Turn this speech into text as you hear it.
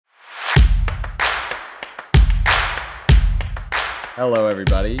Hello,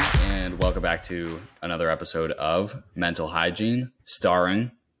 everybody, and welcome back to another episode of Mental Hygiene,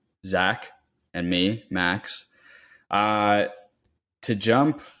 starring Zach and me, Max. To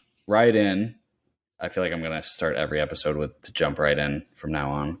jump right in, I feel like I'm going to start every episode with to jump right in from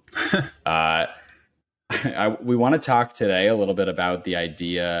now on. We want to talk today a little bit about the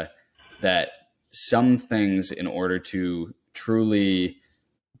idea that some things, in order to truly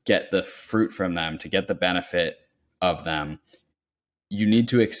get the fruit from them, to get the benefit of them, you need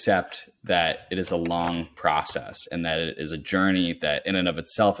to accept that it is a long process and that it is a journey that in and of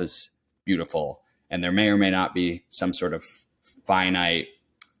itself is beautiful. And there may or may not be some sort of finite,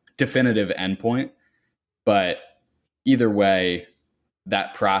 definitive endpoint. But either way,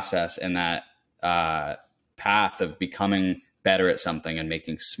 that process and that path of becoming better at something and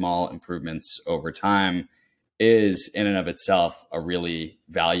making small improvements over time is in and of itself a really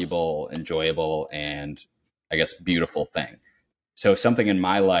valuable, enjoyable, and I guess beautiful thing. So something in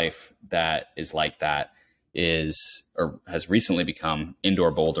my life that is like that is, or has recently become,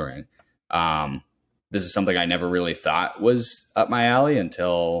 indoor bouldering. This is something I never really thought was up my alley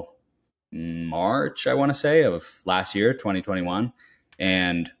until March, I want to say, of last year, 2021.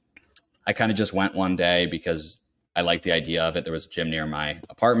 And I kind of just went one day because I liked the idea of it. There was a gym near my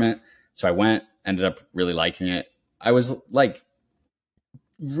apartment. So I went, ended up really liking it. I was like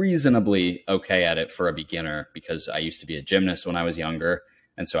reasonably okay at it for a beginner because I used to be a gymnast when I was younger.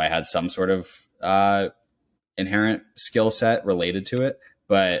 And so I had some sort of inherent skill set related to it.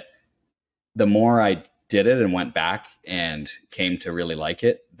 But the more I did it and went back and came to really like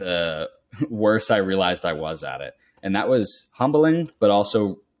it, the worse I realized I was at it. And that was humbling, but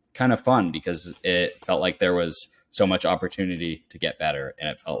also kind of fun because it felt like there was so much opportunity to get better. And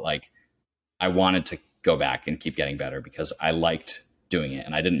it felt like I wanted to go back and keep getting better because I liked doing it.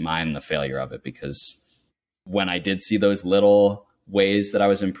 And I didn't mind the failure of it because when I did see those little ways that I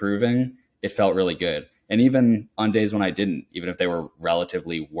was improving, it felt really good. And even on days when I didn't, even if they were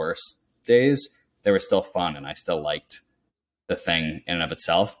relatively worse days, they were still fun and I still liked the thing in and of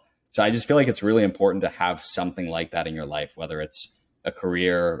itself. So I just feel like it's really important to have something like that in your life, whether it's a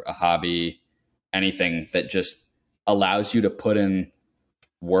career, a hobby, anything that just allows you to put in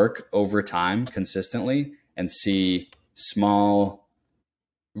work over time consistently and see small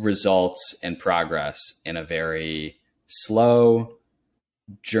results and progress in a very slow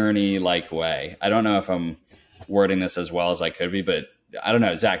journey-like way. I don't know if I'm wording this as well as I could be, but I don't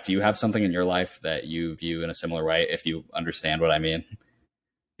know. Zach, do you have something in your life that you view in a similar way, if you understand what I mean?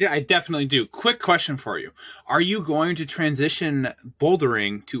 Yeah, I definitely do. Quick question for you. Are you going to transition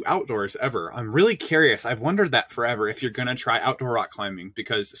bouldering to outdoors ever? I'm really curious. I've wondered that forever if you're going to try outdoor rock climbing,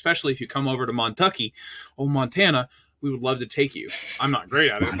 because especially if you come over to Montana, we would love to take you. I'm not great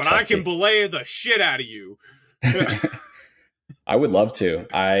at it, but I can belay the shit out of you. I would love to.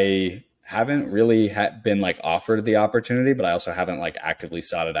 I haven't really been like offered the opportunity, but I also haven't like actively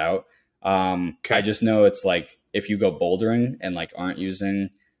sought it out. Okay. I just know it's like if you go bouldering and like aren't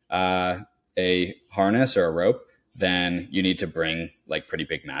using a harness or a rope, then you need to bring like pretty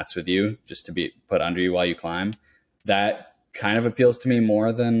big mats with you just to be put under you while you climb. That kind of appeals to me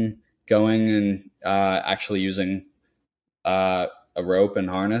more than going and actually using a rope and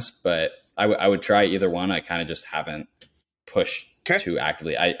harness, but I would try either one. I kind of just haven't pushed too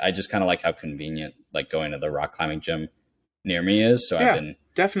actively. I just kind of like how convenient like going to the rock climbing gym near me is. So yeah, I've been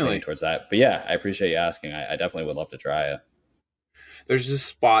definitely towards that. But yeah, I appreciate you asking. I definitely would love to try it. There's this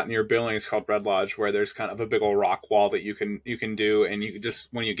spot near Billings called Red Lodge where there's kind of a big old rock wall that you can do, and you can just,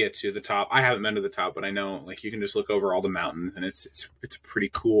 when you get to the top, I haven't been to the top, but I know like you can just look over all the mountains, and it's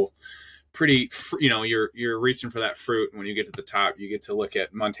pretty cool. You're reaching for that fruit. When you get to the top, you get to look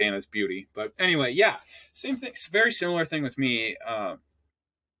at Montana's beauty. But anyway, yeah, same thing. Very similar thing with me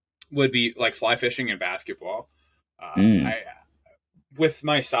would be like fly fishing and basketball. With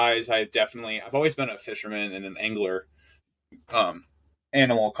my size, I've always been a fisherman and an angler,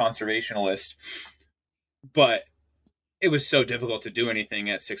 animal conservationalist, but it was so difficult to do anything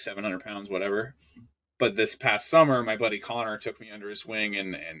at 600-700 pounds, whatever. But this past summer, my buddy Connor took me under his wing,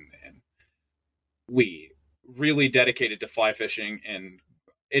 and we really dedicated to fly fishing, and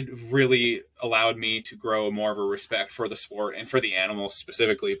it really allowed me to grow more of a respect for the sport and for the animals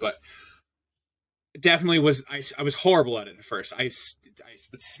specifically. But definitely I was horrible at it at first. I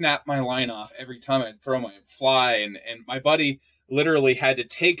would snap my line off every time I'd throw my fly, and my buddy literally had to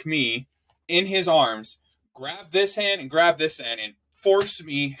take me in his arms, grab this hand and grab this hand, and force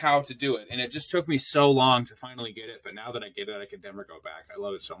me how to do it. And it just took me so long to finally get it, but now that I get it, I could never go back. I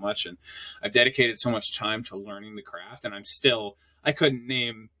love it so much, and I've dedicated so much time to learning the craft, and I couldn't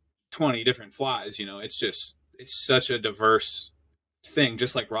name 20 different flies. It's such a diverse thing,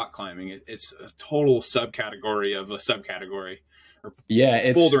 just like rock climbing. It's a total subcategory of a subcategory.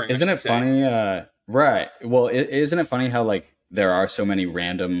 Yeah, bouldering, isn't it funny? Right. Well, isn't it funny how like there are so many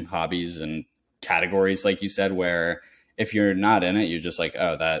random hobbies and categories, like you said, where if you're not in it, you're just like,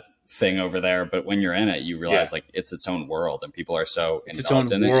 oh, that thing over there. But when you're in it, you realize like it's its own world, and people are so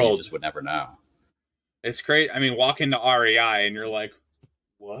involved in it, you just would never know. It's great. I mean, walk into REI and you're like,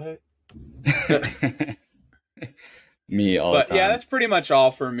 what? Me all the time. Yeah, that's pretty much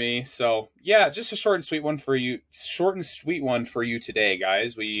all for me. So yeah, just a short and sweet one for you. Short and sweet one for you today,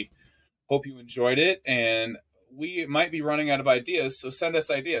 guys. We hope you enjoyed it, and we might be running out of ideas, so send us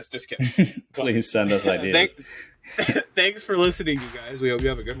ideas. Just kidding. Please send us ideas. Thanks for listening, you guys. We hope you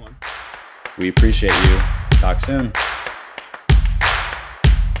have a good one. We appreciate you. Talk soon.